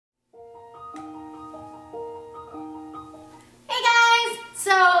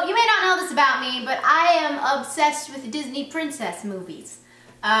So, you may not know this about me, but I am obsessed with Disney princess movies.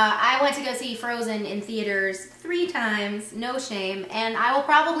 I went to go see Frozen in theaters 3 times, no shame, and I will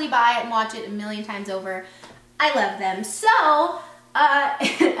probably buy it and watch it a million times over. I love them. So,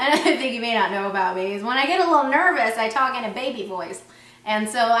 another thing you may not know about me is when I get a little nervous, I talk in a baby voice. And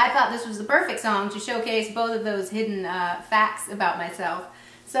so I thought this was the perfect song to showcase both of those hidden facts about myself.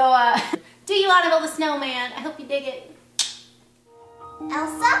 So, do you want to build a snowman? I hope you dig it.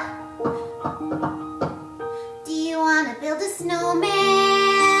 Elsa? Do you want to build a snowman?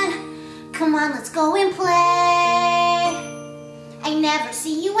 Come on, let's go and play. I never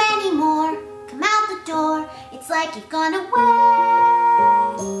see you anymore. Come out the door, it's like you've gone away.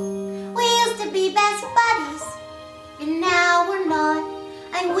 We used to be best buddies, and now we're not.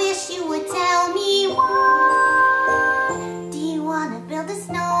 I wish you would tell me why. Do you want to build a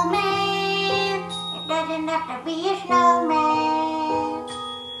snowman? It doesn't have to be a snowman.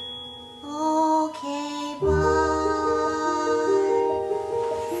 Okay, bye.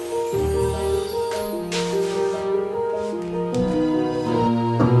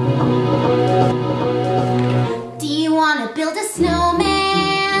 Do you want to build a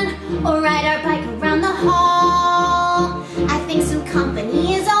snowman or ride our bike around the hall? I think some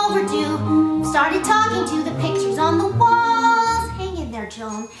company is overdue. Started talking to the pictures on the walls. Hang in there,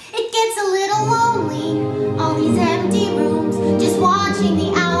 Joan. It gets a little lonely. All these empty rooms, just watching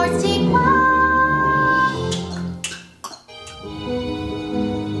the hours tick by.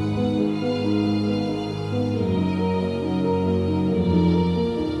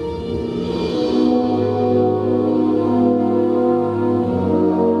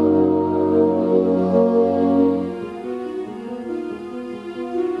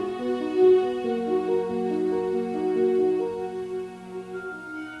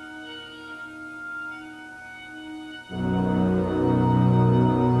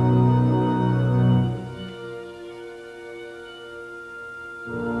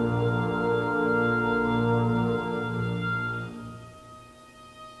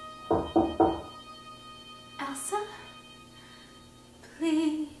 Elsa?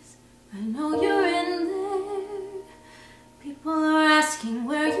 Please, I know you're in there. People are asking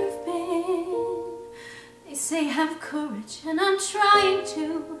where you've been. They say have courage, and I'm trying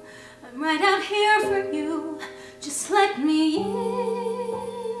to. I'm right out here for you. Just let me in.